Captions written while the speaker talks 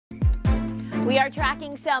We are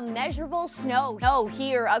tracking some measurable snow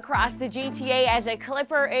here across the GTA as a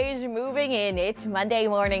clipper is moving in. It's Monday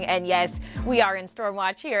morning, and yes, we are in storm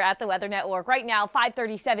watch here at the Weather Network. Right now,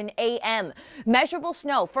 5:37 a.m. Measurable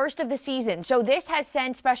snow, first of the season. So this has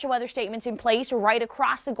sent special weather statements in place right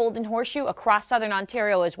across the Golden Horseshoe, across southern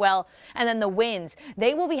Ontario as well. And then the winds,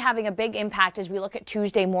 they will be having a big impact as we look at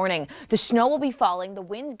Tuesday morning. The snow will be falling, the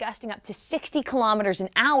winds gusting up to 60 kilometers an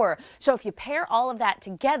hour. So if you pair all of that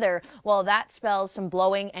together, well, that spells some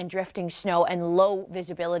blowing and drifting snow and low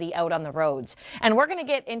visibility out on the roads. And we're going to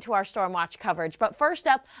get into our storm watch coverage. But first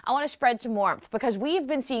up, I want to spread some warmth because we've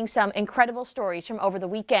been seeing some incredible stories from over the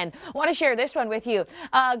weekend. I want to share this one with you.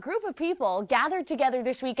 A group of people gathered together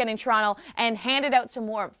this weekend in Toronto and handed out some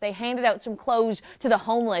warmth. They handed out some clothes to the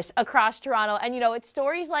homeless across Toronto. And you know, it's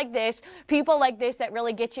stories like this, people like this that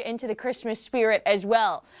really get you into the Christmas spirit as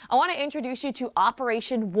well. I want to introduce you to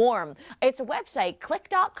Operation Warm. It's a website,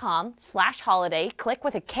 click.com/holiday, click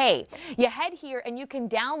with a K. You head here and you can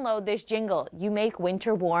download this jingle, You Make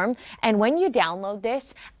Winter Warm. And when you download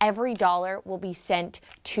this, every dollar will be sent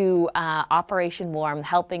to Operation Warm,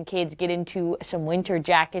 helping kids get into some winter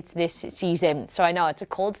jackets this season. So I know it's a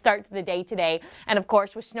cold start to the day today. And of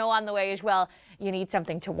course, with snow on the way as well, you need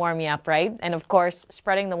something to warm you up, right? And of course,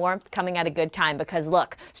 spreading the warmth coming at a good time because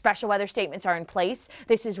look, special weather statements are in place.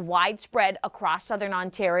 This is widespread across southern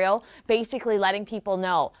Ontario, basically letting people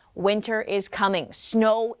know winter is coming.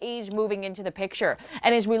 Snow is moving into the picture.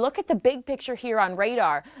 And as we look at the big picture here on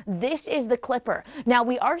radar, this is the clipper. Now,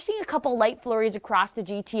 we are seeing a couple light flurries across the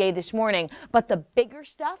GTA this morning, but the bigger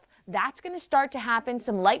stuff, that's going to start to happen.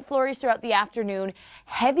 Some light flurries throughout the afternoon,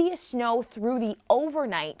 heaviest snow through the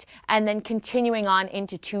overnight, and then continuing on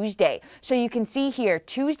into Tuesday. So you can see here,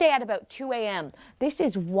 Tuesday at about 2 a.m., this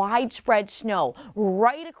is widespread snow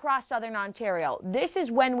right across southern Ontario. This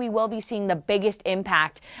is when we will be seeing the biggest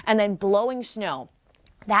impact, and then blowing snow.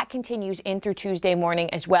 That continues in through Tuesday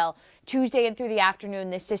morning as well. Tuesday and through the afternoon,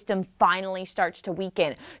 this system finally starts to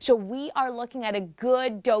weaken. So we are looking at a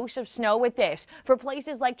good dose of snow with this. For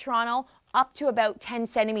places like Toronto, up to about 10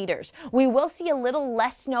 centimeters. We will see a little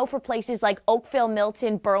less snow for places like Oakville,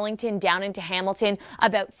 Milton, Burlington, down into Hamilton,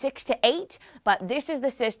 about 6 to 8. But this is the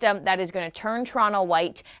system that is going to turn Toronto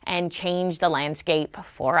white and change the landscape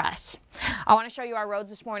for us. I want to show you our roads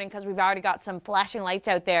this morning because we've already got some flashing lights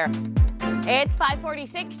out there. It's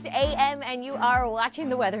 5:46 a.m. and you are watching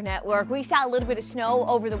the Weather Network. We saw a little bit of snow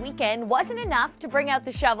over the weekend. Wasn't enough to bring out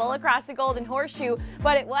the shovel across the Golden Horseshoe,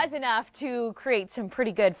 but it was enough to create some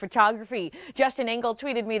pretty good photography. Justin Engel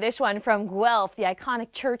tweeted me this one from Guelph, the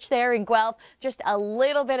iconic church there in Guelph. Just a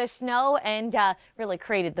little bit of snow and really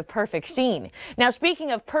created the perfect scene. Now, speaking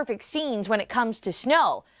of perfect scenes when it comes to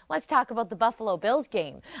snow, let's talk about the Buffalo Bills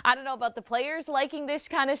game. I don't know about the players liking this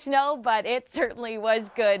kind of snow, but it certainly was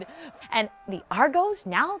good. And the Argos,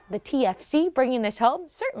 now the TFC, bringing this home.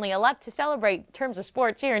 Certainly a lot to celebrate in terms of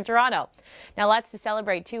sports here in Toronto. Now, lots to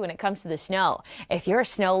celebrate, too, when it comes to the snow. If you're a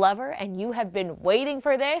snow lover and you have been waiting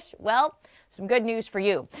for this, well, some good news for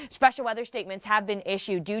you. Special weather statements have been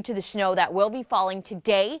issued due to the snow that will be falling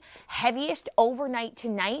today, heaviest overnight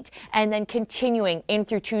tonight, and then continuing in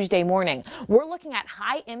through Tuesday morning. We're looking at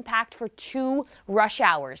high impact for 2 rush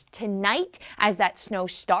hours tonight as that snow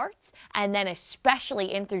starts, and then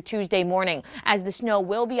especially in through Tuesday morning as the snow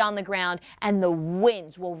will be on the ground and the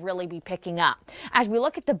winds will really be picking up. As we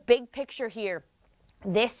look at the big picture here,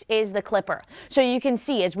 this is the clipper. So you can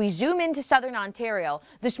see as we zoom into southern Ontario,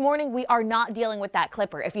 this morning we are not dealing with that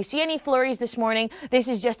clipper. If you see any flurries this morning, this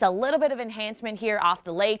is just a little bit of enhancement here off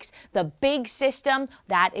the lakes. The big system,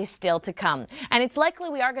 that is still to come. And it's likely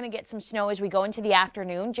we are going to get some snow as we go into the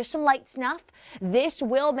afternoon, just some light snuff. This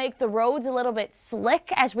will make the roads a little bit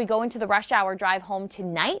slick as we go into the rush hour drive home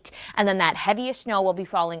tonight. And then that heaviest snow will be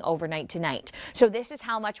falling overnight tonight. So this is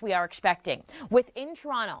how much we are expecting. Within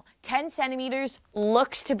Toronto, 10 centimeters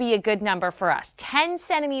looks to be a good number for us. 10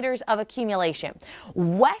 centimeters of accumulation.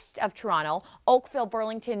 West of Toronto, Oakville,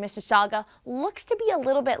 Burlington, Mississauga looks to be a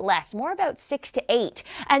little bit less, more about 6 to 8.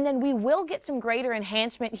 And then we will get some greater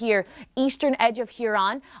enhancement here, eastern edge of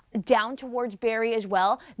Huron, down towards Barrie as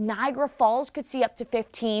well. Niagara Falls could see up to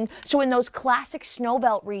 15. So in those classic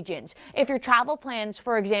snowbelt regions, if your travel plans,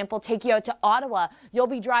 for example, take you out to Ottawa, you'll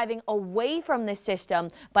be driving away from this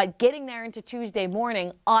system, but getting there into Tuesday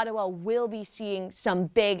morning, Ottawa will be seeing some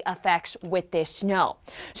big effects with this snow.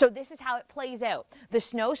 So this is how it plays out. The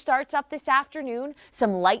snow starts up this afternoon,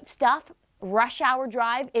 some light stuff rush hour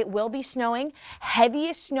drive, it will be snowing.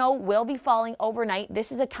 Heaviest snow will be falling overnight.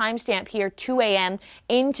 This is a timestamp here, 2 a.m.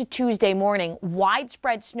 into Tuesday morning.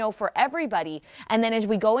 Widespread snow for everybody. And then as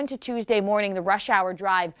we go into Tuesday morning, the rush hour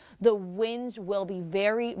drive, the winds will be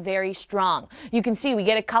very, very strong. You can see we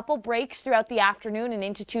get a couple breaks throughout the afternoon and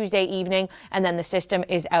into Tuesday evening, and then the system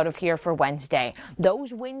is out of here for Wednesday.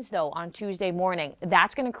 Those winds, though, on Tuesday morning,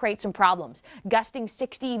 that's going to create some problems. Gusting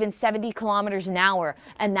 60, even 70 kilometers an hour,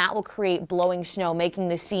 and that will create blowing snow, making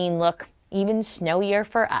the scene look even snowier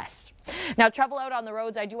for us. Now, trouble out on the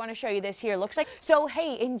roads, I do want to show you this here. Looks like, so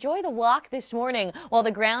hey, enjoy the walk this morning while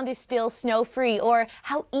the ground is still snow-free, or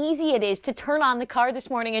how easy it is to turn on the car this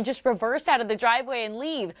morning and just reverse out of the driveway and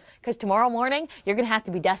leave. Because tomorrow morning, you're going to have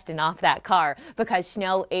to be dusting off that car because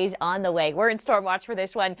snow is on the way. We're in Storm Watch for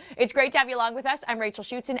this one. It's great to have you along with us. I'm Rachel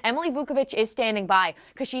Schoutsen. Emily Vukovic is standing by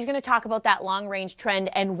because she's going to talk about that long-range trend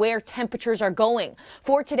and where temperatures are going.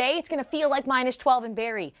 For today, it's going to feel like minus 12 in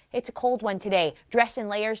Barrie. It's a cold one today. Dress in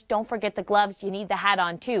layers. Don't forget the gloves. You need the hat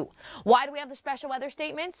on too. Why do we have the special weather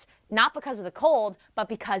statements? Not because of the cold, but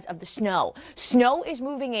because of the snow. Snow is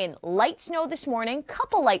moving in. Light snow this morning,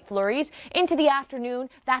 couple light flurries. Into the afternoon,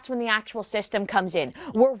 that's when the actual system comes in.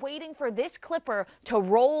 We're waiting for this clipper to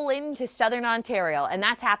roll into southern Ontario, and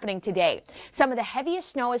that's happening today. Some of the heaviest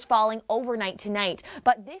snow is falling overnight tonight,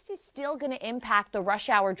 but this is still going to impact the rush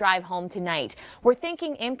hour drive home tonight. We're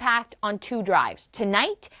thinking impact on two drives,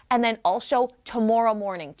 tonight and then also tomorrow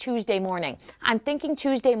morning, Tuesday morning. I'm thinking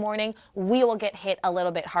Tuesday morning we will get hit a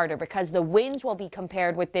little bit harder because the winds will be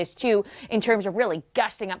compared with this too in terms of really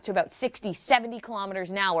gusting up to about 60, 70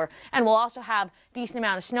 kilometers an hour, and we'll also have decent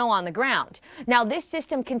amount of snow on the ground. Now, this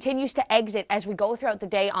system continues to exit as we go throughout the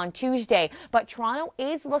day on Tuesday, but Toronto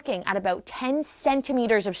is looking at about 10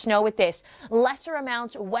 centimeters of snow with this. Lesser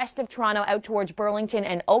amounts west of Toronto out towards Burlington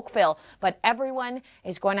and Oakville, but everyone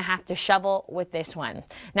is going to have to shovel with this one.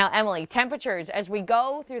 Now, Emily, temperatures as we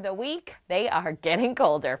go through the week, they are getting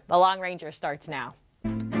colder. The Long Ranger starts now.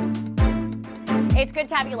 It's good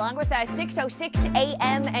to have you along with us. 6:06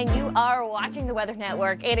 a.m. and you are watching the Weather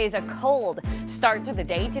Network. It is a cold start to the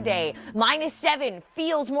day today. -7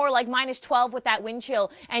 feels more like -12 with that wind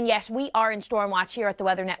chill. And yes, we are in storm watch here at the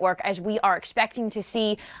Weather Network as we are expecting to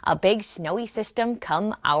see a big snowy system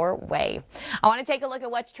come our way. I want to take a look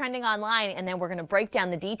at what's trending online, and then we're going to break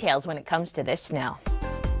down the details when it comes to this snow.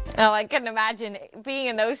 Oh, I couldn't imagine being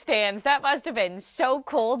in those stands. That must have been so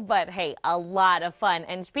cold, but hey, a lot of fun.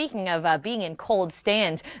 And speaking of being in cold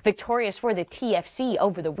stands, victorious for the TFC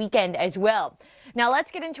over the weekend as well. Now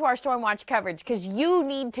let's get into our storm watch coverage because you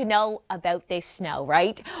need to know about this snow,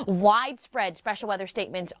 right? Widespread special weather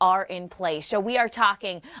statements are in place. So we are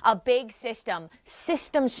talking a big system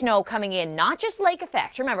snow coming in, not just lake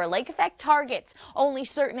effect. Remember, lake effect targets only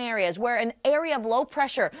certain areas where an area of low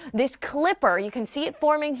pressure, this clipper, you can see it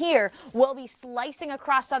forming here, will be slicing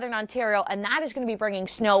across southern Ontario, and that is going to be bringing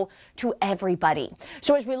snow to everybody.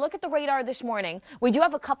 So as we look at the radar this morning, we do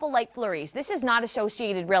have a couple light flurries. This is not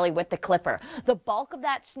associated really with the clipper. The bulk of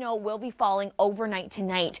that snow will be falling overnight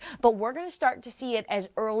tonight, but we're going to start to see it as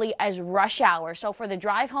early as rush hour. So for the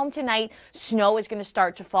drive home tonight, snow is going to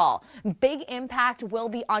start to fall. Big impact will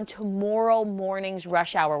be on tomorrow morning's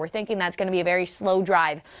rush hour. We're thinking that's going to be a very slow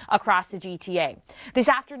drive across the GTA. This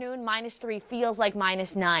afternoon, -3 feels like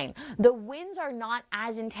 -9. The winds are not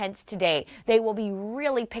as intense today. They will be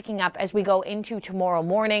really picking up as we go into tomorrow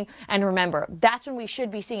morning. And remember, that's when we should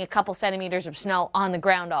be seeing a couple centimeters of snow on the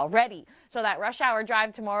ground already. So that rush hour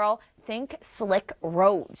drive tomorrow, think slick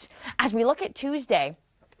roads. As we look at Tuesday,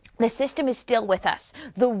 the system is still with us.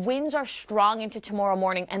 The winds are strong into tomorrow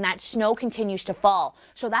morning, and that snow continues to fall.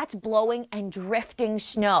 So that's blowing and drifting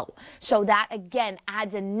snow. So that, again,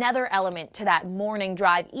 adds another element to that morning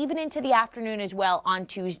drive, even into the afternoon as well on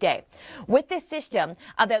Tuesday. With this system,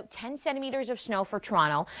 about 10 centimeters of snow for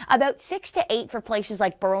Toronto, about 6 to 8 for places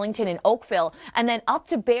like Burlington and Oakville, and then up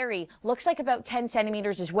to Barrie, looks like about 10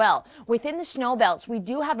 centimeters as well. Within the snow belts, we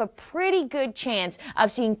do have a pretty good chance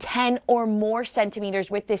of seeing 10 or more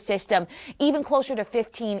centimeters with this system, even closer to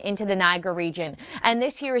 15 into the Niagara region. And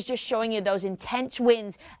this here is just showing you those intense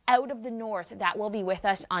winds out of the north that will be with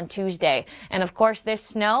us on Tuesday. And of course, this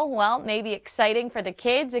snow, well, maybe exciting for the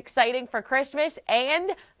kids, exciting for Christmas,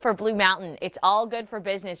 and for Blue Mountain. It's all good for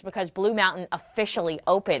business because Blue Mountain officially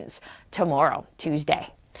opens tomorrow, Tuesday.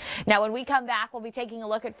 Now, when we come back, we'll be taking a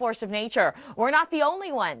look at force of nature. We're not the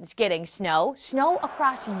only ones getting snow. Snow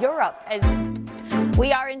across Europe as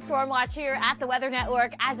We are in Storm Watch here at the Weather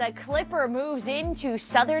Network as a clipper moves into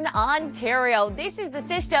southern Ontario. This is the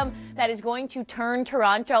system that is going to turn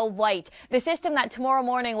Toronto white. The system that tomorrow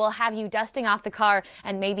morning will have you dusting off the car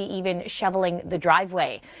and maybe even shoveling the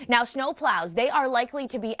driveway. Now, snowplows, they are likely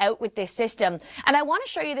to be out with this system. And I want to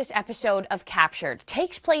show you this episode of Captured. It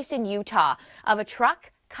takes place in Utah of a truck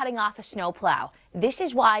cutting off a snowplow. This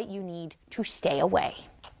is why you need to stay away.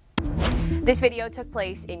 This video took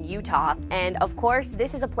place in Utah, and of course,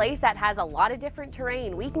 this is a place that has a lot of different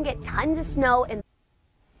terrain. We can get tons of snow and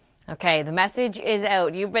okay, the message is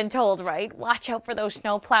out. You've been told, right? Watch out for those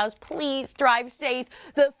snow plows. Please drive safe.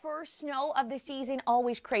 The first snow of the season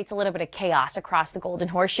always creates a little bit of chaos across the Golden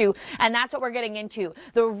Horseshoe, and that's what we're getting into.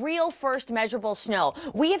 The real first measurable snow.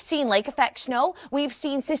 We have seen lake effect snow. We've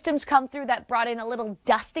seen systems come through that brought in a little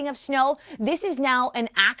dusting of snow. This is now an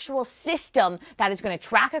actual system that is going to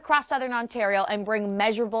track across southern Ontario and bring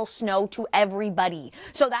measurable snow to everybody.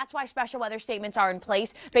 So that's why special weather statements are in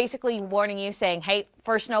place, basically warning you, saying, hey,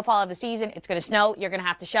 first snowfall of the season, it's going to snow, you're going to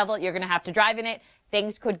have to shovel, you're going to have to drive in it.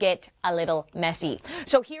 Things could get a little messy.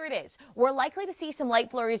 So here it is. We're likely to see some light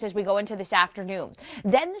flurries as we go into this afternoon.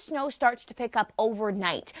 Then the snow starts to pick up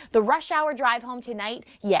overnight. The rush hour drive home tonight,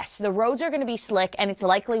 yes, the roads are going to be slick and it's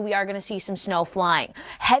likely we are going to see some snow flying.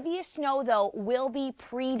 Heaviest snow, though, will be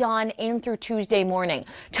pre-dawn in through Tuesday morning.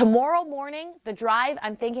 Tomorrow morning, the drive,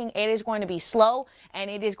 I'm thinking it is going to be slow and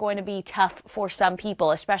it is going to be tough for some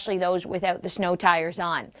people, especially those without the snow tires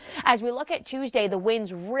on. As we look at Tuesday, the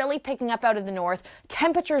winds really picking up out of the north.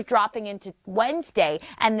 Temperatures dropping into Wednesday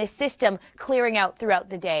and the system clearing out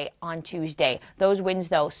throughout the day on Tuesday. Those winds,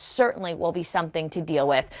 though, certainly will be something to deal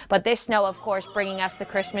with. But this snow, of course, bringing us the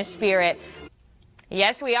Christmas spirit.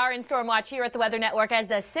 Yes, we are in Storm Watch here at the Weather Network as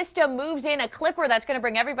the system moves in a clipper that's going to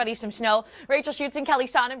bring everybody some snow. Rachel Schoutsen, Kelly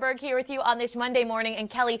Sonnenburg here with you on this Monday morning. And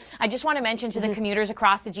Kelly, I just want to mention to the commuters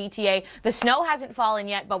across the GTA, the snow hasn't fallen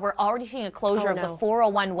yet, but we're already seeing a closure of the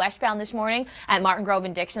 401 westbound this morning at Martin Grove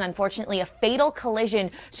and Dixon. Unfortunately, a fatal collision.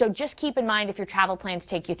 So just keep in mind if your travel plans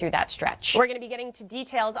take you through that stretch. We're going to be getting to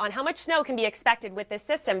details on how much snow can be expected with this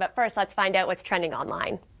system. But first, let's find out what's trending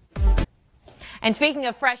online. And speaking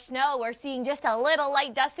of fresh snow, we're seeing just a little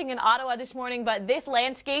light dusting in Ottawa this morning, but this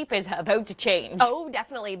landscape is about to change. Oh,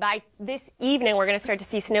 definitely. By this evening, we're going to start to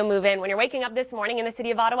see snow move in. When you're waking up this morning in the city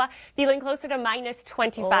of Ottawa, feeling closer to minus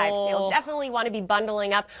 25. So you'll definitely want to be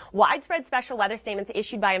bundling up. Widespread special weather statements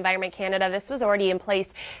issued by Environment Canada. This was already in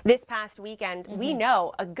place this past weekend. We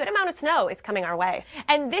know a good amount of snow is coming our way.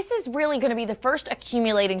 And this is really going to be the first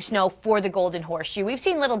accumulating snow for the Golden Horseshoe. We've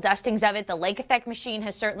seen little dustings of it. The lake effect machine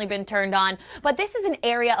has certainly been turned on. But this is an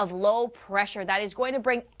area of low pressure that is going to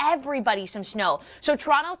bring everybody some snow. So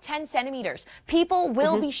Toronto, 10 centimeters. People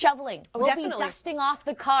will be shoveling. Will be dusting off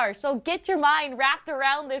the car. So get your mind wrapped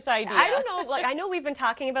around this idea. I don't know. Like, I know we've been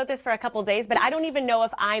talking about this for a couple days, but I don't even know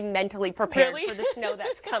if I'm mentally prepared for the snow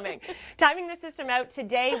that's coming. Timing the system out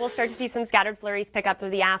today, we'll start to see some scattered flurries pick up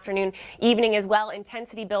through the afternoon, evening as well.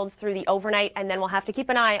 Intensity builds through the overnight, and then we'll have to keep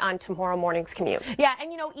an eye on tomorrow morning's commute. Yeah, and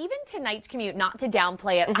you know, even tonight's commute, not to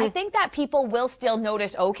downplay it, I think that people will still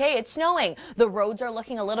notice, okay, it's snowing. The roads are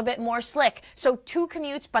looking a little bit more slick. So 2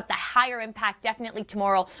 commutes, but the higher impact definitely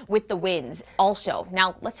tomorrow with the winds also.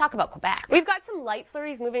 Now, let's talk about Quebec. We've got some light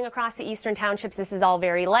flurries moving across the eastern townships. This is all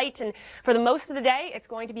very light, and for the most of the day, it's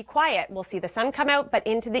going to be quiet. We'll see the sun come out, but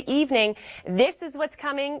into the evening, this is what's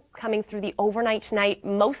coming through the overnight tonight,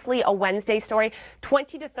 mostly a Wednesday story,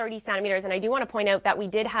 20 to 30 centimeters. And I do want to point out that we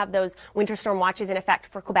did have those winter storm watches in effect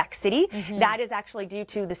for Quebec City. That is actually due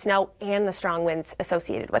to the snow and the strong winds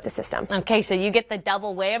associated with the system. Okay, so you get the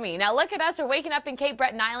double whammy. Now look at us. We're waking up in Cape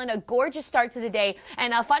Breton Island. A gorgeous start to the day.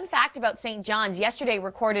 And a fun fact about St. John's, yesterday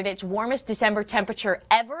recorded its warmest December temperature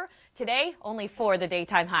ever. Today, only 4 the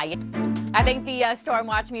daytime high. I think the storm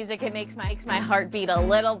watch music, it makes my heart beat a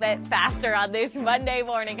little bit faster on this Monday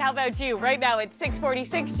morning. How about you? Right now it's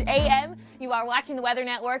 6:46 a.m. You are watching the Weather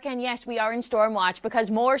Network, and yes, we are in storm watch because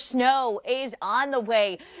more snow is on the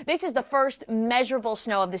way. This is the first measurable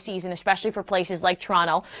snow of the season, especially for places like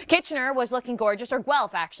Toronto. Kitchener was looking gorgeous, or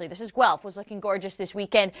Guelph actually. This is Guelph was looking gorgeous this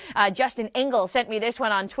weekend. Justin Engel sent me this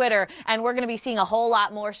one on Twitter, and we're going to be seeing a whole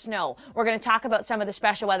lot more snow. We're going to talk about some of the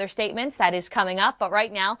special weather statements that is coming up, but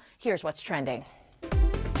right now, here's what's trending.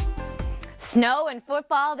 Snow and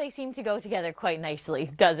football, they seem to go together quite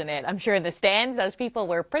nicely, doesn't it? I'm sure in the stands, those people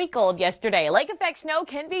were pretty cold yesterday. Lake effect snow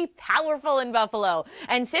can be powerful in Buffalo.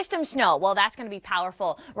 And system snow, well, that's going to be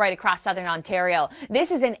powerful right across southern Ontario.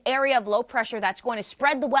 This is an area of low pressure that's going to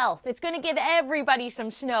spread the wealth. It's going to give everybody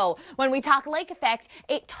some snow. When we talk lake effect,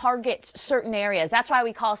 it targets certain areas. That's why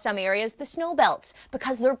we call some areas the snow belts,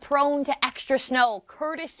 because they're prone to extra snow,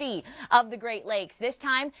 courtesy of the Great Lakes. This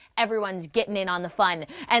time, everyone's getting in on the fun.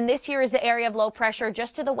 And this here is the area of low pressure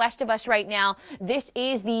just to the west of us right now. This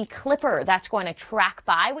is the clipper that's going to track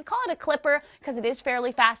by. We call it a clipper because it is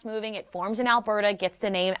fairly fast moving. It forms in Alberta, gets the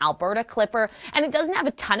name Alberta Clipper, and it doesn't have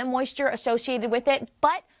a ton of moisture associated with it,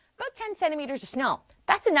 but about 10 centimeters of snow.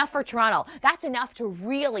 That's enough for Toronto. That's enough to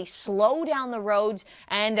really slow down the roads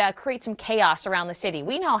and create some chaos around the city.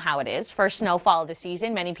 We know how it is. First snowfall of the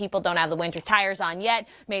season. Many people don't have the winter tires on yet.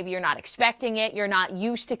 Maybe you're not expecting it. You're not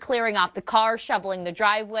used to clearing off the car, shoveling the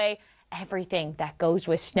driveway. Everything that goes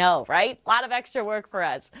with snow, right? A lot of extra work for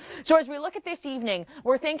us. So as we look at this evening,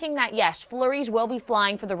 we're thinking that, yes, flurries will be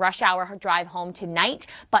flying for the rush hour drive home tonight,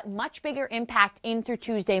 but much bigger impact in through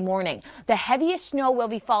Tuesday morning. The heaviest snow will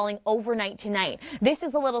be falling overnight tonight. This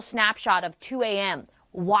is a little snapshot of 2 a.m.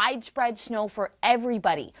 Widespread snow for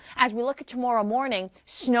everybody. As we look at tomorrow morning,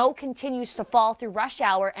 snow continues to fall through rush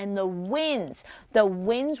hour, and the winds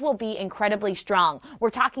will be incredibly strong. We're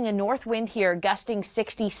talking a north wind here gusting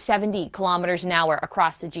 60, 70 kilometers an hour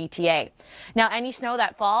across the GTA. Now, any snow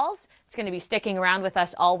that falls, it's going to be sticking around with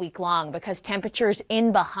us all week long because temperatures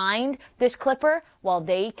in behind this clipper, well,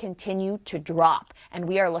 they continue to drop. And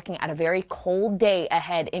we are looking at a very cold day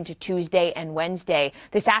ahead into Tuesday and Wednesday.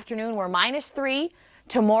 This afternoon, we're -3.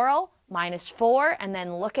 Tomorrow, -4, and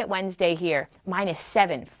then look at Wednesday here,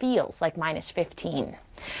 -7, feels like -15.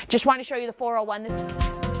 Just want to show you the 401.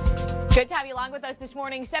 Good to have you along with us this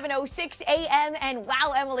morning, 7:06 a.m. And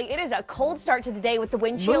wow, Emily, it is a cold start to the day with the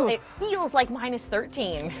wind chill. It feels like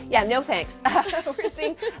 -13. Yeah, no thanks. We're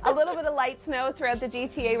seeing a little bit of light snow throughout the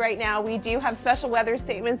GTA right now. We do have special weather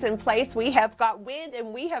statements in place. We have got wind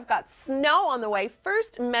and we have got snow on the way.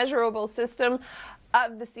 First measurable system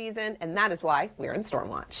of the season, and that is why we're in Storm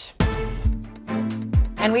Watch.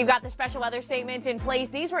 And we've got the special weather statements in place.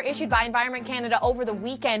 These were issued by Environment Canada over the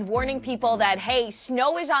weekend, warning people that, hey,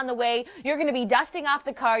 snow is on the way. You're going to be dusting off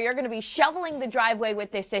the car. You're going to be shoveling the driveway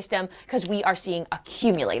with this system because we are seeing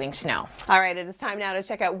accumulating snow. All right, it is time now to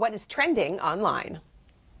check out what is trending online.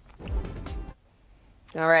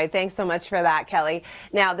 All right, thanks so much for that, Kelly.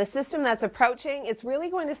 Now, the system that's approaching, it's really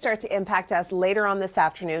going to start to impact us later on this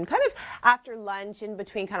afternoon, kind of after lunch, in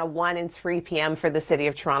between kind of 1 and 3 p.m. for the city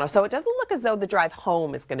of Toronto. So it doesn't look as though the drive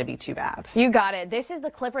home is going to be too bad. You got it. This is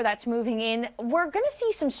the clipper that's moving in. We're going to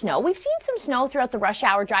see some snow. We've seen some snow throughout the rush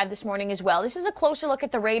hour drive this morning as well. This is a closer look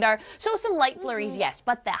at the radar. So some light flurries, yes,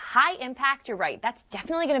 but the high impact, you're right, that's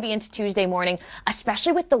definitely going to be into Tuesday morning,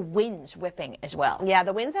 especially with the winds whipping as well. Yeah,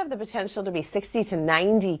 the winds have the potential to be 60 to 90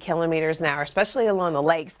 kilometers an hour, especially along the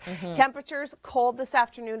lakes. Temperatures cold this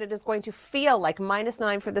afternoon. It is going to feel like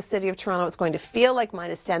 -9 for the city of Toronto. It's going to feel like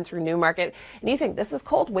 -10 through Newmarket. And you think this is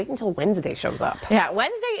cold? Wait until Wednesday shows up. Yeah,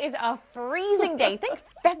 Wednesday is a freezing day. Think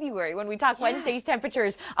February when we talk Wednesday's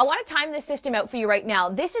temperatures. I want to time this system out for you right now.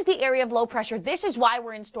 This is the area of low pressure. This is why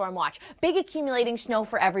we're in storm watch. Big accumulating snow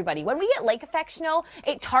for everybody. When we get lake effect snow,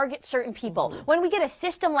 it targets certain people. When we get a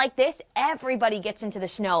system like this, everybody gets into the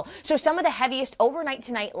snow. So some of the heaviest overnight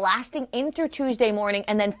tonight, lasting in through Tuesday morning,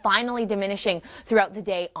 and then finally diminishing throughout the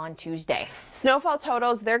day on Tuesday. Snowfall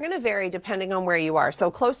totals, they're going to vary depending on where you are. So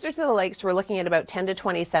closer to the lakes, we're looking at about 10 to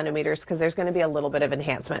 20 centimeters because there's going to be a little bit of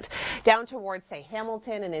enhancement. Down towards, say,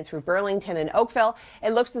 Hamilton and in through Burlington and Oakville,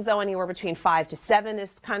 it looks as though anywhere between 5 to 7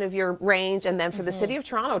 is kind of your range. And then for the city of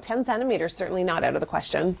Toronto, 10 centimeters, certainly not out of the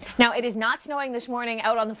question. Now, it is not snowing this morning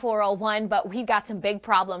out on the 401, but we've got some big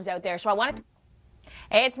problems out there. So I want to...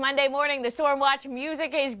 It's Monday morning. The Storm Watch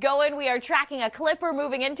music is going. We are tracking a clipper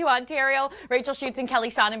moving into Ontario. Rachel Schoutsen, Kelly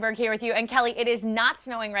Sonnenburg here with you. And Kelly, it is not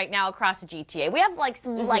snowing right now across the GTA. We have like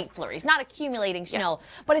some light flurries, not accumulating snow,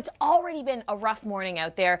 but it's already been a rough morning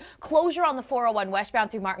out there. Closure on the 401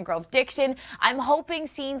 westbound through Martin Grove Dixon. I'm hoping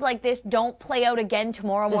scenes like this don't play out again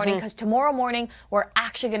tomorrow morning because tomorrow morning we're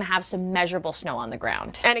actually going to have some measurable snow on the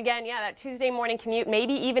ground. And again, yeah, that Tuesday morning commute,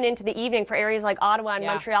 maybe even into the evening for areas like Ottawa and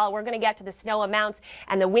Montreal. We're going to get to the snow amounts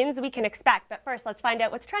and the winds we can expect. But first, let's find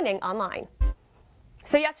out what's trending online.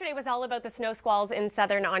 So yesterday was all about the snow squalls in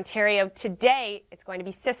southern Ontario. Today, it's going to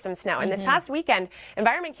be system snow. And this past weekend,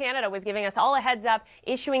 Environment Canada was giving us all a heads up,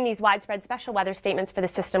 issuing these widespread special weather statements for the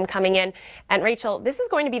system coming in. And Rachel, this is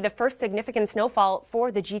going to be the first significant snowfall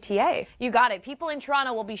for the GTA. You got it. People in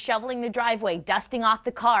Toronto will be shoveling the driveway, dusting off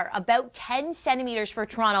the car. About 10 centimeters for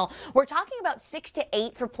Toronto. We're talking about 6 to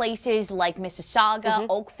 8 for places like Mississauga,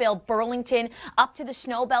 Oakville, Burlington, up to the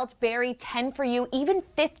snow belts, Barrie, 10 for you, even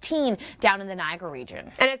 15 down in the Niagara region.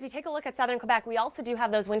 And as we take a look at southern Quebec, we also do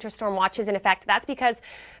have those winter storm watches in effect. That's because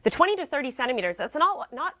the 20 to 30 centimeters, that's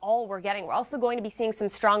not all we're getting. We're also going to be seeing some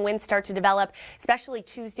strong winds start to develop, especially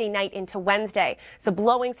Tuesday night into Wednesday. So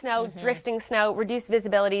blowing snow, drifting snow, reduced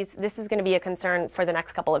visibilities. This is going to be a concern for the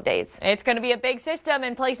next couple of days. It's going to be a big system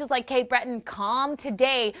in places like Cape Breton. Calm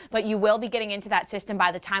today, but you will be getting into that system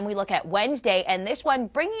by the time we look at Wednesday. And this one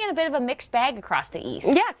bringing in a bit of a mixed bag across the east.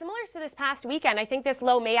 Yeah, similar to this past weekend. I think this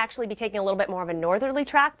low may actually be taking a little bit more of a northerly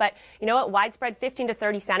track, but you know what? Widespread 15 to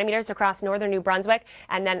 30 centimeters across northern New Brunswick,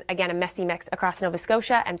 and then again a messy mix across Nova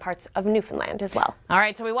Scotia and parts of Newfoundland as well. All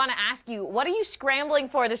right, so we want to ask you, what are you scrambling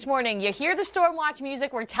for this morning? You hear the storm watch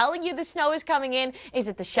music. We're telling you the snow is coming in. Is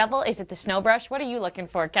it the shovel? Is it the snow brush? What are you looking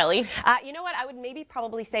for, Kelly? You know what? I would maybe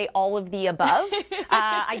probably say all of the above.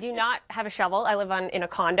 I do not have a shovel. I live in a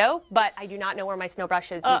condo, but I do not know where my snow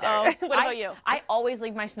brush is either. What about you? I always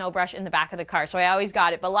leave my snow brush in the back of the car, so I always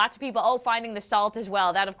got it. But lots of people, finding the salt as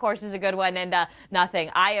well. That, of course, is a good one. And nothing.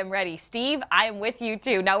 I am ready. Steve, I am with you,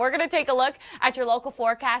 too. Now, we're going to take a look at your local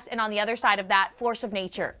forecast. And on the other side of that, Force of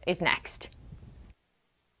Nature is next.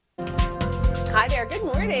 Hi there, good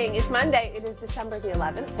morning. It's Monday. It is December the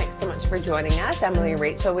 11th. Thanks so much for joining us. Emily and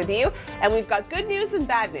Rachel with you. And we've got good news and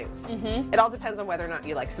bad news. It all depends on whether or not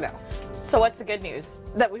you like snow. So what's the good news?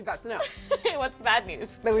 That we've got snow. What's the bad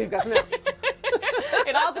news? That we've got snow.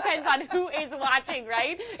 It all depends on who is watching,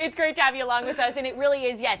 right? It's great to have you along with us. And it really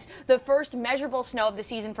is, yes, the first measurable snow of the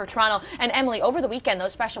season for Toronto. And Emily, over the weekend,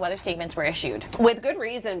 those special weather statements were issued. With good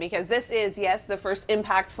reason, because this is, yes, the first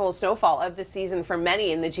impactful snowfall of the season for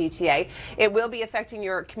many in the GTA. It will be affecting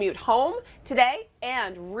your commute home today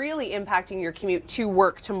and really impacting your commute to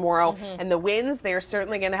work tomorrow. And the winds, they're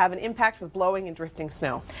certainly going to have an impact with blowing and drifting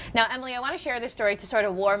snow. Now, Emily, I want to share this story to sort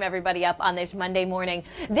of warm everybody up on this Monday morning.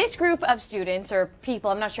 This group of students, or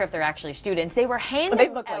people, I'm not sure if they're actually students, they were handing They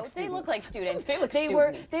look out, like they look like students.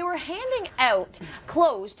 They were handing out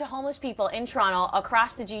clothes to homeless people in Toronto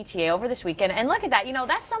across the GTA over this weekend. And look at that, you know,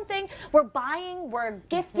 that's something we're buying, we're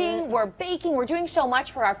gifting, we're baking, we're doing so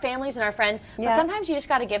much for our families and our friends. But sometimes you just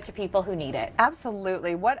got to give to people who need it.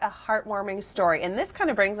 Absolutely. What a heartwarming story. And this kind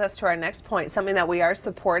of brings us to our next point, something that we are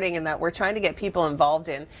supporting and that we're trying to get people involved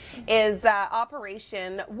in is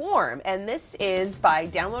Operation Warm. And this is by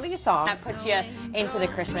downloading a song. That puts you into the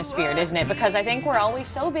Christmas spirit, isn't it? Because I think we're always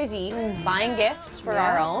so busy buying gifts for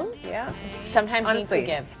our own. Yeah. Sometimes Honestly, need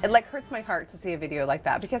to give. It like hurts my heart to see a video like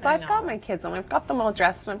that because I've got my kids and I've got them all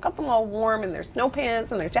dressed and I've got them all warm and their snow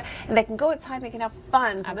pants and and they can go outside and they can have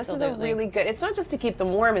fun. So this is a really good, it's not just to keep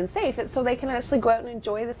them warm and safe, it's so they can actually go out and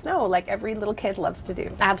enjoy the snow like every little kid loves to do.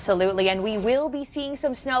 Absolutely. And we will be seeing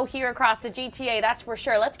some snow here across the GTA, that's for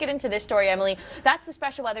sure. Let's get into this story, Emily. That's the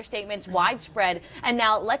special weather statements widespread. And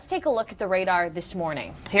now let's take a look at the radar this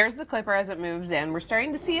morning. Here's the clipper as it moves in. We're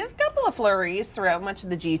starting to see a couple of flurries throughout much of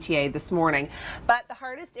the GTA this morning. But the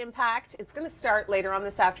hardest impact, it's going to start later on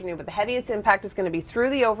this afternoon, but the heaviest impact is going to be through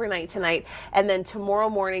the overnight tonight. And then tomorrow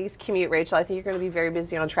morning's commute, Rachel, I think you're going to be very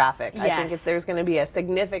busy on traffic. Yes. I think there's going to be a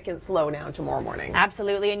significant slowdown tomorrow morning.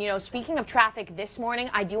 Absolutely. And, you know, speaking of traffic this morning,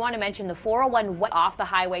 I do want to mention the 401 went off the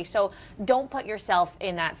highway. So don't put yourself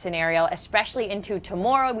in that scenario, especially into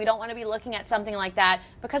tomorrow. We don't want to be looking at something like that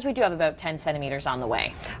because we do have about 10 centimeters on the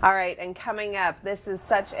way. All right. And coming up, this is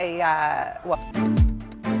such a,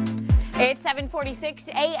 It's 7:46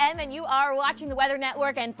 a.m. and you are watching the Weather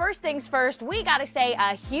Network. And first things first, we got to say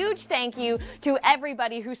a huge thank you to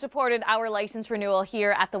everybody who supported our license renewal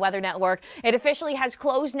here at the Weather Network. It officially has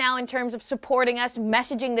closed now in terms of supporting us,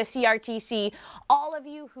 messaging the CRTC. All of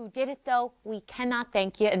you who did it, though, we cannot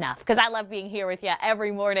thank you enough because I love being here with you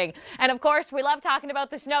every morning. And of course, we love talking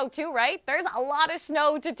about the snow too, right? There's a lot of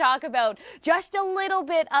snow to talk about. Just a little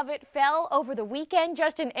bit of it fell over the weekend.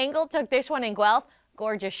 Justin Engel took this one in Guelph.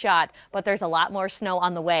 Gorgeous shot, but there's a lot more snow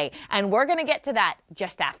on the way, and we're going to get to that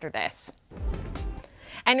just after this.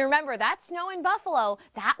 And remember, that snow in Buffalo,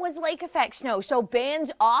 that was lake effect snow. So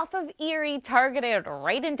bands off of Erie targeted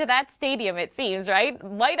right into that stadium, it seems, right?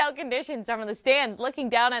 Whiteout conditions from the stands looking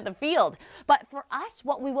down at the field. But for us,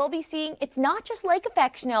 what we will be seeing, it's not just lake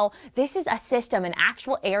effect snow. This is a system, an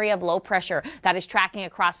actual area of low pressure that is tracking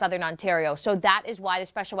across southern Ontario. So that is why the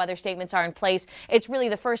special weather statements are in place. It's really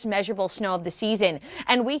the first measurable snow of the season.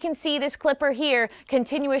 And we can see this clipper here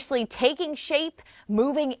continuously taking shape,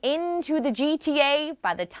 moving into the GTA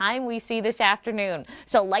by the time we see this afternoon.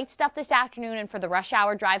 So light stuff this afternoon, and for the rush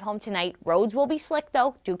hour drive home tonight, roads will be slick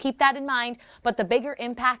though. Do keep that in mind. But the bigger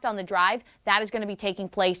impact on the drive, that is going to be taking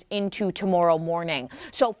place into tomorrow morning.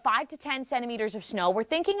 So 5 to 10 centimeters of snow. We're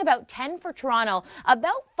thinking about 10 for Toronto,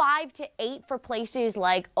 about 5 to 8 for places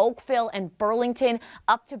like Oakville and Burlington.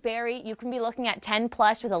 Up to Barrie, you can be looking at 10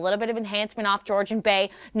 plus with a little bit of enhancement off Georgian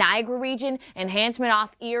Bay. Niagara region, enhancement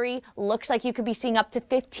off Erie. Looks like you could be seeing up to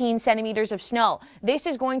 15 centimeters of snow. This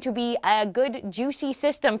is going to be a good juicy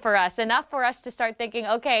system for us, enough for us to start thinking,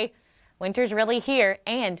 okay, winter's really here,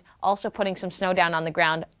 and also putting some snow down on the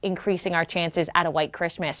ground, increasing our chances at a white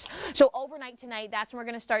Christmas. So overnight tonight, that's when we're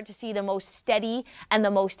going to start to see the most steady and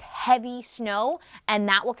the most heavy snow, and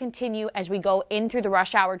that will continue as we go in through the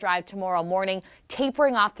rush hour drive tomorrow morning,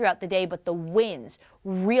 tapering off throughout the day, but the winds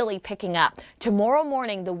really picking up. Tomorrow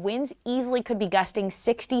morning, the winds easily could be gusting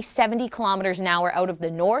 60, 70 kilometers an hour out of the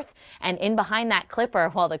north, and in behind that clipper,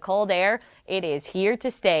 while the cold air, it is here to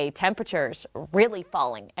stay. Temperatures really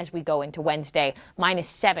falling as we go into Wednesday.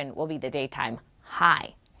 -7 will be the daytime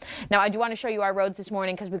high. Now, I do want to show you our roads this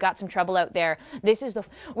morning because we got some trouble out there.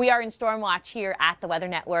 We are in storm watch here at the Weather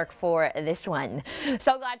Network for this one.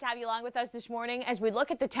 So glad to have you along with us this morning as we look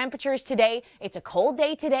at the temperatures today. It's a cold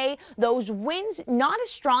day today. Those winds not as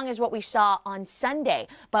strong as what we saw on Sunday,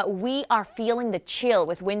 but we are feeling the chill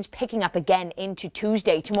with winds picking up again into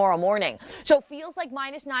Tuesday, tomorrow morning. So feels like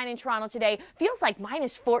 -9 in Toronto today. Feels like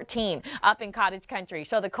 -14 up in Cottage Country.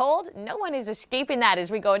 So the cold, no one is escaping that as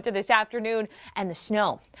we go into this afternoon. And the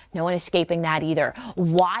snow, no one escaping that either.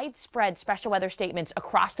 Widespread special weather statements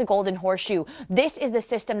across the Golden Horseshoe. This is the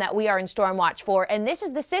system that we are in storm watch for, and this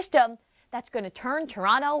is the system that's going to turn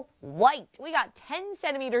Toronto white. We got 10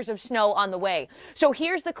 centimeters of snow on the way. So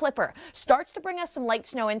here's the clipper. Starts to bring us some light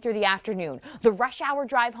snow in through the afternoon. The rush hour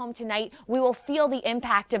drive home tonight, we will feel the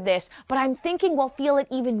impact of this, but I'm thinking we'll feel it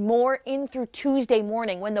even more in through Tuesday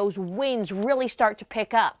morning when those winds really start to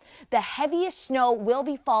pick up. The heaviest snow will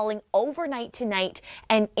be falling overnight tonight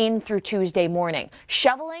and in through Tuesday morning.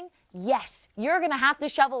 Shoveling? Yes, you're going to have to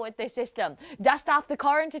shovel with this system. Dust off the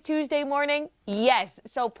car into Tuesday morning? Yes,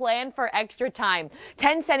 so plan for extra time.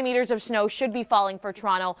 10 centimeters of snow should be falling for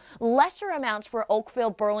Toronto. Lesser amounts for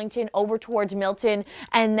Oakville, Burlington, over towards Milton,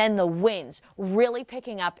 and then the winds really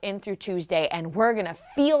picking up in through Tuesday, and we're going to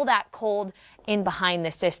feel that cold in behind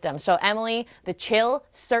the system. So, Emily, the chill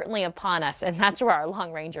certainly upon us, and that's where our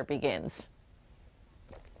Long Ranger begins.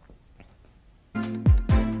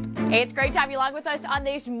 Hey, it's great to have you along with us on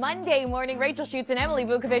this Monday morning. Rachel Schoutsen and Emily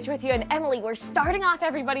Vukovic with you. And Emily, we're starting off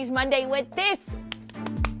everybody's Monday with this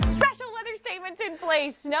special weather statements in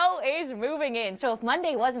place. Snow is moving in. So if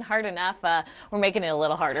Monday wasn't hard enough, we're making it a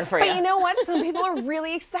little harder for you. But you know what? Some people are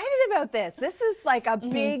really excited about this. This is like a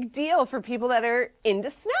big deal for people that are into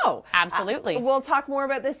snow. Absolutely. We'll talk more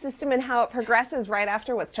about this system and how it progresses right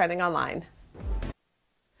after what's trending online.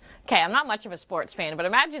 Okay, I'm not much of a sports fan, but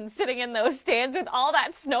imagine sitting in those stands with all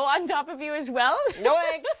that snow on top of you as well. No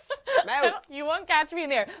thanks. No. You won't catch me in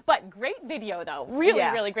there. But great video, though.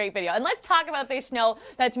 Really great video. And let's talk about this snow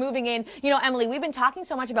that's moving in. You know, Emily, we've been talking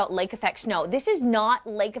so much about lake effect snow. This is not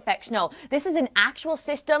lake effect snow. This is an actual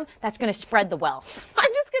system that's going to spread the wealth.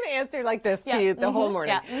 I'm just going to answer like this to you the whole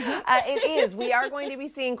morning. Yeah. It is. We are going to be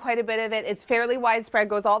seeing quite a bit of it. It's fairly widespread,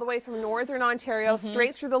 goes all the way from northern Ontario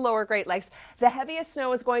straight through the lower Great Lakes. The heaviest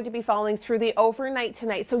snow is going to be falling through the overnight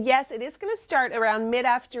tonight. So yes, it is going to start around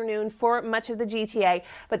mid-afternoon for much of the GTA,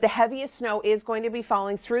 but the heaviest snow is going to be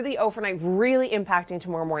falling through the overnight, really impacting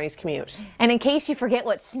tomorrow morning's commute. And in case you forget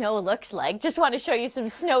what snow looks like, just want to show you some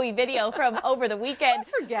snowy video from over the weekend.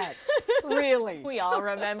 Who forgets? Really? We all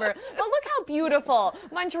remember. But look how beautiful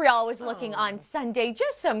Montreal was looking on Sunday.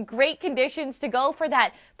 Just some great conditions to go for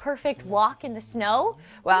that perfect walk in the snow.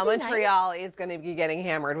 Well, Montreal is going to be getting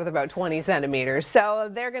hammered with about 20 centimeters. So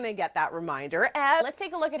they're going going to get that reminder. And let's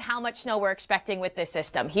take a look at how much snow we're expecting with this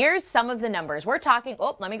system. Here's some of the numbers. We're talking,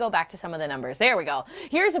 let me go back to some of the numbers. There we go.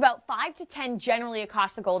 Here's about 5 to 10 generally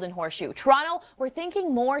across the Golden Horseshoe. Toronto, we're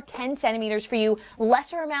thinking more 10 centimeters for you,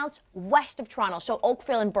 lesser amounts west of Toronto. So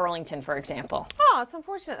Oakville and Burlington, for example. Oh, it's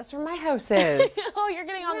unfortunate. That's where my house is. Oh, you're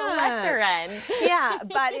getting on the lesser end. Yeah,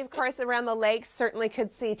 but of course around the lakes certainly could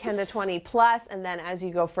see 10 to 20 plus, and then as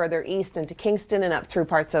you go further east into Kingston and up through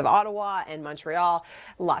parts of Ottawa and Montreal,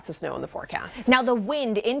 lots of snow in the forecast. Now the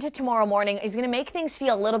wind into tomorrow morning is going to make things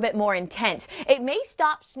feel a little bit more intense. It may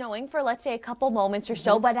stop snowing for, let's say, a couple moments or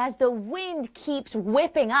so, but as the wind keeps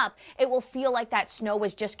whipping up, it will feel like that snow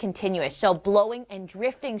was just continuous. So blowing and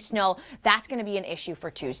drifting snow, that's going to be an issue for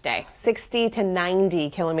Tuesday. 60 to 90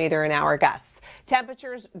 kilometer-an-hour gusts.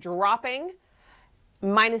 Temperatures dropping.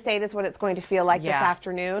 -8 is what it's going to feel like this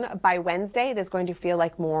afternoon. By Wednesday, it is going to feel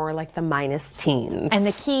like more like the minus teens. And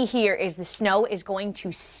the key here is the snow is going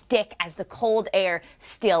to stick as the cold air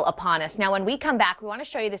still upon us. Now, when we come back, we want to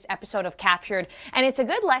show you this episode of Captured, and it's a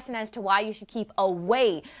good lesson as to why you should keep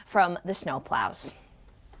away from the snow plows.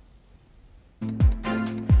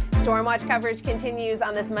 Storm Watch coverage continues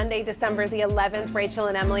on this Monday, December the 11th. Rachel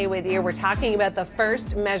and Emily with you. We're talking about the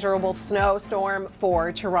first measurable snowstorm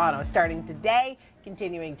for Toronto, starting today,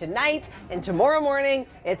 continuing tonight, and tomorrow morning.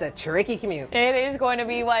 It's a tricky commute. It is going to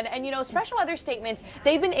be one. And you know, special weather statements,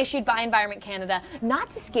 they've been issued by Environment Canada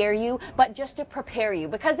not to scare you, but just to prepare you,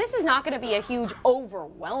 because this is not going to be a huge,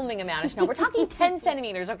 overwhelming amount of snow. We're talking 10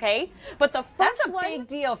 centimeters, okay? But the first one, big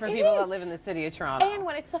deal for people that live in the city of Toronto. And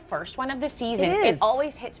when it's the first one of the season, it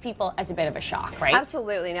always hits people as a bit of a shock, right?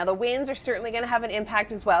 Absolutely. Now, the winds are certainly going to have an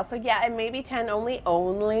impact as well. So, yeah, it may be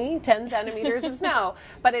only 10 centimeters of snow,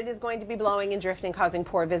 but it is going to be blowing and drifting, causing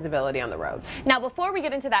poor visibility on the roads. Now, before we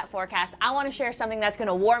get into that forecast, I want to share something that's going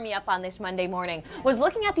to warm me up on this Monday morning. Was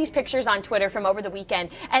looking at these pictures on Twitter from over the weekend,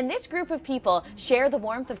 and this group of people share the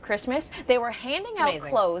warmth of Christmas. They were handing out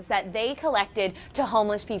clothes that they collected to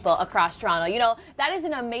homeless people across Toronto. You know, that is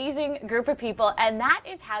an amazing group of people, and that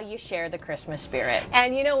is how you share the Christmas spirit.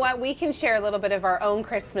 And you know what? We can share a little bit of our own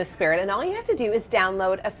Christmas spirit, and all you have to do is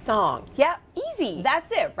download a song. Yep. Easy.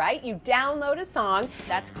 That's it, right? You download a song.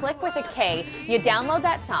 That's Click with a K. You download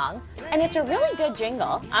that song, and it's a really good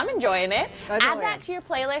jingle. I'm enjoying it. Add that to your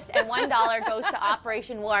playlist, and $1 goes to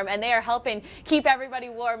Operation Warm, and they are helping keep everybody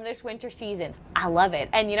warm this winter season. I love it.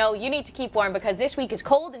 And you know, you need to keep warm because this week is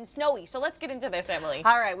cold and snowy. So let's get into this, Emily.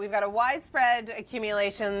 All right, we've got a widespread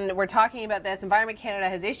accumulation. We're talking about this. Environment Canada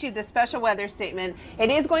has issued this special weather statement. It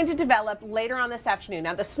is going to develop later on this afternoon.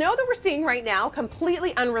 Now, the snow that we're seeing right now,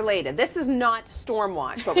 completely unrelated. This is not Storm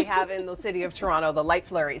Watch, what we have in the city of Toronto, the light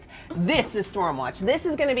flurries. This is Storm Watch. This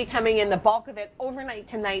is going to be coming in, the bulk of it, overnight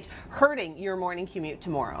tonight, hurting your morning commute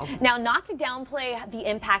tomorrow. Now, not to downplay the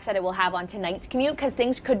impacts that it will have on tonight's commute, because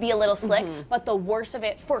things could be a little slick, but the worst of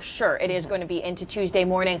it, for sure, it is going to be into Tuesday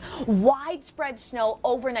morning. Widespread snow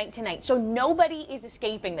overnight tonight, so nobody is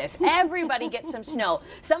escaping this. Everybody gets some snow.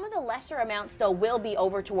 Some of the lesser amounts, though, will be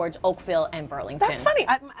over towards Oakville and Burlington. That's funny.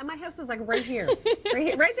 My house is like right here.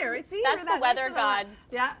 Right there. See, that's the weather gods.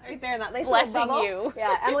 Yeah, right there. That nice blessing little bubble. You.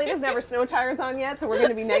 Yeah, Emily doesn't have her snow tires on yet, so we're going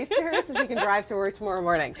to be nice to her so she can drive to work tomorrow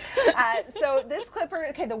morning. So this clipper,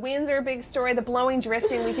 okay, the winds are a big story. The blowing,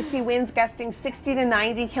 drifting, we could see winds gusting 60 to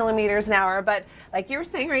 90 kilometers an hour. But like you were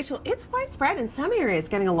saying, Rachel, it's widespread in some areas,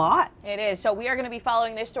 getting a lot. It is. So we are going to be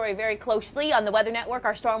following this story very closely on the Weather Network.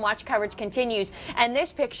 Our Storm Watch coverage continues. And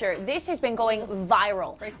this picture, this has been going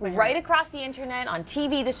viral right across the internet, on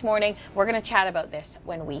TV this morning. We're going to chat about this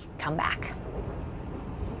when we come back.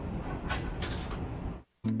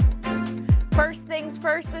 First things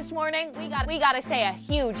first this morning, we got to say a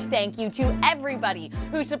huge thank you to everybody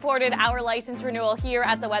who supported our license renewal here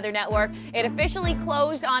at the Weather Network. It officially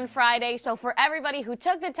closed on Friday, so for everybody who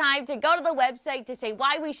took the time to go to the website to say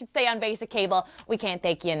why we should stay on basic cable, we can't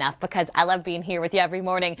thank you enough, because I love being here with you every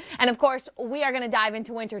morning. And of course, we are going to dive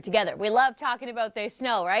into winter together. We love talking about this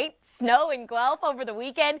snow, right? Snow in Guelph over the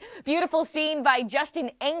weekend. Beautiful scene by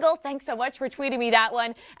Justin Engel. Thanks so much for tweeting me that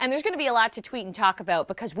one. And there's going to be a lot to tweet and talk about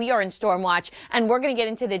because we are in Storm Watch. And we're going to get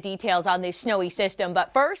into the details on this snowy system.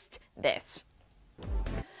 But first, this.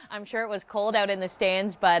 I'm sure it was cold out in the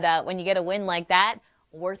stands, but when you get a wind like that,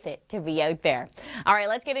 worth it to be out there. All right,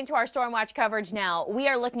 let's get into our Storm Watch coverage now. We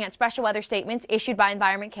are looking at special weather statements issued by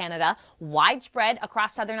Environment Canada, widespread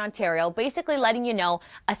across southern Ontario, basically letting you know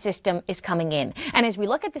a system is coming in. And as we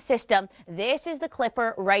look at the system, this is the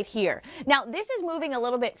clipper right here. Now, this is moving a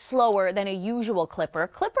little bit slower than a usual clipper.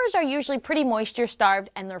 Clippers are usually pretty moisture starved,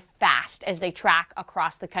 and they're fast as they track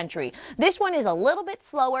across the country. This one is a little bit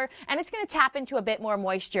slower, and it's going to tap into a bit more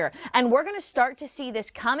moisture. And we're going to start to see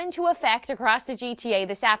this come into effect across the GTA GTA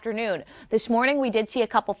this afternoon. This morning we did see a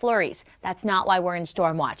couple flurries. That's not why we're in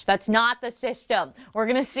storm watch. That's not the system. We're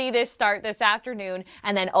going to see this start this afternoon,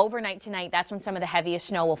 and then overnight tonight, that's when some of the heaviest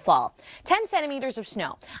snow will fall. 10 centimeters of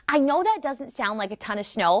snow. I know that doesn't sound like a ton of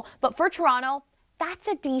snow, but for Toronto, that's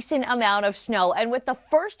a decent amount of snow. And with the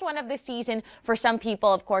first one of the season, for some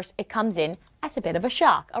people, of course, it comes in as a bit of a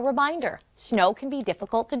shock, a reminder. Snow can be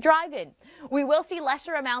difficult to drive in. We will see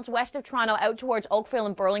lesser amounts west of Toronto out towards Oakville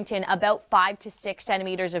and Burlington, about 5 to 6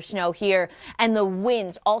 centimeters of snow here. And the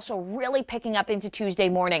winds also really picking up into Tuesday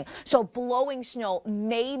morning. So blowing snow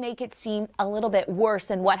may make it seem a little bit worse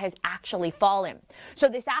than what has actually fallen. So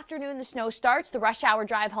this afternoon, the snow starts. The rush hour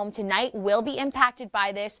drive home tonight will be impacted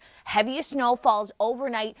by this. Heaviest snow falls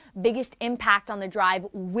overnight. Biggest impact on the drive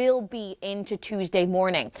will be into Tuesday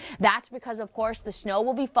morning. That's because, of course, the snow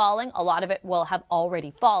will be falling. A lot of it will have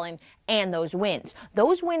already fallen, and those winds.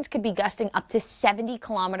 Those winds could be gusting up to 70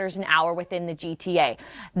 kilometers an hour within the GTA.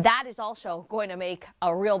 That is also going to make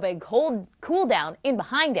a real big cool down in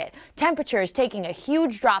behind it. Temperatures taking a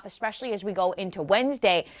huge drop, especially as we go into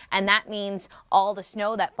Wednesday, and that means all the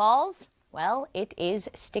snow that falls, well, it is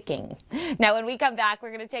sticking. Now, when we come back, we're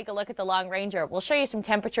going to take a look at the Long Ranger. We'll show you some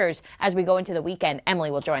temperatures as we go into the weekend.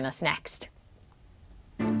 Emily will join us next.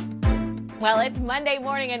 Well, it's Monday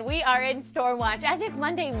morning and we are in Storm Watch. As if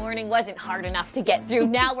Monday morning wasn't hard enough to get through.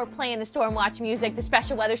 Now we're playing the Storm Watch music. The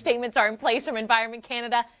special weather statements are in place from Environment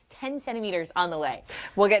Canada. 10 centimeters on the way.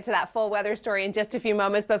 We'll get to that full weather story in just a few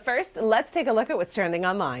moments, but first, let's take a look at what's trending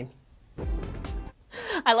online.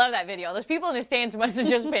 I love that video. Those people in the stands must have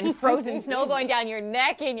just been frozen snow going down your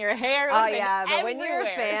neck and your hair. Oh, yeah, but when you're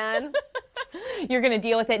a fan, you're going to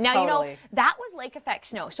deal with it. Now, totally. you know, that was lake effect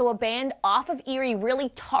snow. So a band off of Erie really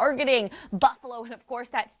targeting Buffalo and, of course,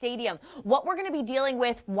 that stadium. What we're going to be dealing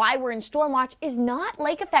with, why we're in storm watch, is not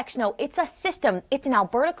lake effect snow. It's a system. It's an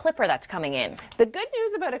Alberta Clipper that's coming in. The good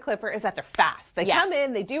news about a Clipper is that they're fast. They come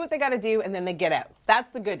in, they do what they got to do, and then they get out.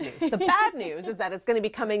 That's the good news. The bad news is that it's going to be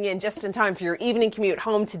coming in just in time for your evening commute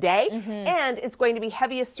home today, and it's going to be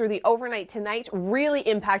heaviest through the overnight tonight, really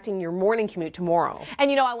impacting your morning commute tomorrow. And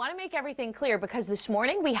you know, I want to make everything clear because this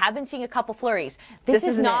morning we have been seeing a couple flurries. This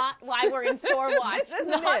is not why we're in storm watch.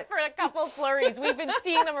 Not for a couple flurries. We've been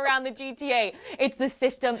seeing them around the GTA. It's the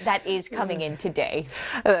system that is coming in today.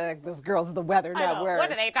 Those girls of the weather network.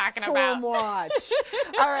 What are they talking about? Storm watch.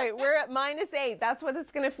 All right, we're at -8. That's what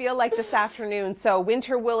it's going to feel like this afternoon. So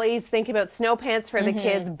winter woolies, think about snow pants for the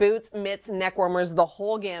kids, boots, mitts, neck warmers, the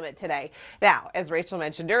whole gamut today. Now, as Rachel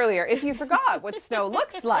mentioned earlier, if you forgot what snow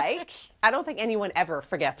looks like, I don't think anyone ever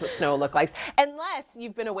forgets what snow looks like, unless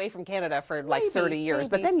you've been away from Canada for like 30 years,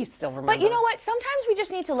 but then you still remember. But you know what? Sometimes we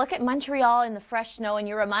just need to look at Montreal in the fresh snow and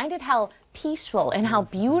you're reminded how peaceful and how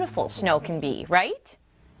beautiful snow can be, right?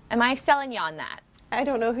 Am I selling you on that? I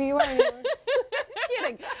don't know who you are anymore. Just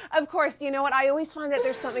kidding. Of course, you know what? I always find that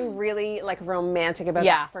there's something really like romantic about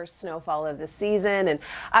that first snowfall of the season, and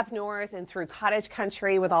up north and through cottage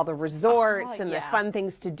country with all the resorts and the fun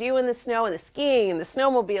things to do in the snow, and the skiing and the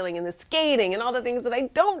snowmobiling and the skating and all the things that I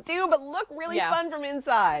don't do but look really fun from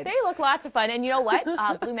inside. They look lots of fun. And you know what?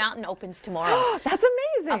 Blue Mountain opens tomorrow. That's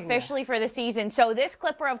amazing. Officially for the season. So this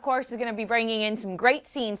Clipper, of course, is going to be bringing in some great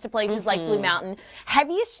scenes to places like Blue Mountain.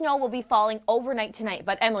 Heaviest snow will be falling overnight tonight.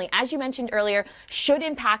 But Emily, as you mentioned earlier, should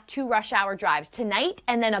impact 2 rush hour drives tonight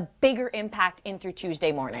and then a bigger impact in through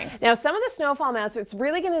Tuesday morning. Now, some of the snowfall amounts, it's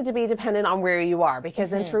really going to be dependent on where you are,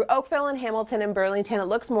 because in through Oakville and Hamilton and Burlington, it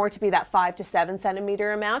looks more to be that 5 to 7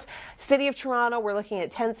 centimeter amount. City of Toronto, we're looking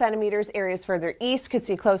at 10 centimeters. Areas further east could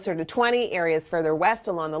see closer to 20. Areas further west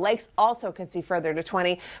along the lakes also could see further to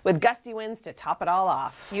 20, with gusty winds to top it all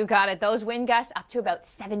off. You got it. Those wind gusts up to about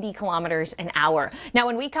 70 kilometers an hour. Now,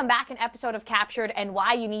 when we come back, an episode of Captured and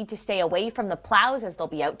why you need to stay away from the plows as they'll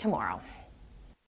be out tomorrow.